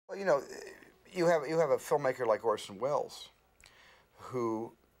Well, you have a filmmaker like Orson Welles,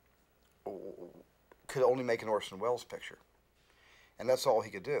 who could only make an Orson Welles picture, and that's all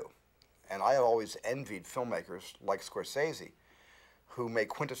he could do. And I have always envied filmmakers like Scorsese, who make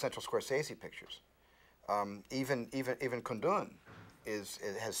quintessential Scorsese pictures. Even Kundun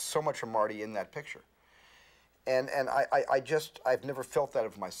has so much of Marty in that picture. I've never felt that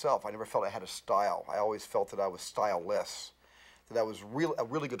of myself. I never felt I had a style. I always felt that I was styleless, that I was a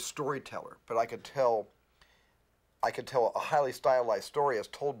really good storyteller, but I could tell a highly stylized story as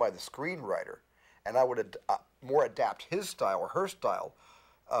told by the screenwriter, and I would more adapt his style or her style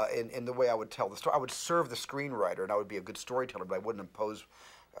in the way I would tell the story. I would serve the screenwriter, and I would be a good storyteller, but I wouldn't impose.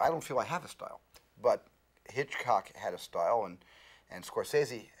 I don't feel I have a style, but Hitchcock had a style, and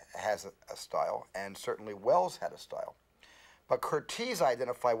Scorsese has a style, and certainly Wells had a style. But Curtiz I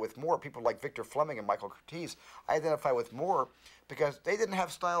identify with more. People like Victor Fleming and Michael Curtiz I identify with more because they didn't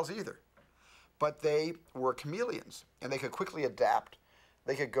have styles either. But they were chameleons, and they could quickly adapt.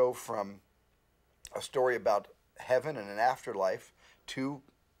 They could go from a story about heaven and an afterlife to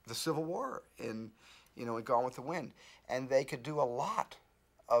the Civil War in Gone with the Wind. And they could do a lot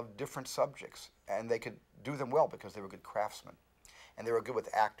of different subjects, and they could do them well because they were good craftsmen. And they were good with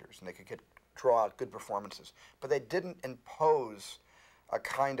actors, and they could draw out good performances. But they didn't impose a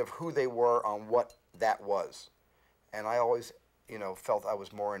kind of who they were on what that was. And I always, felt I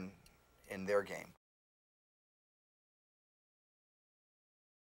was more in their game.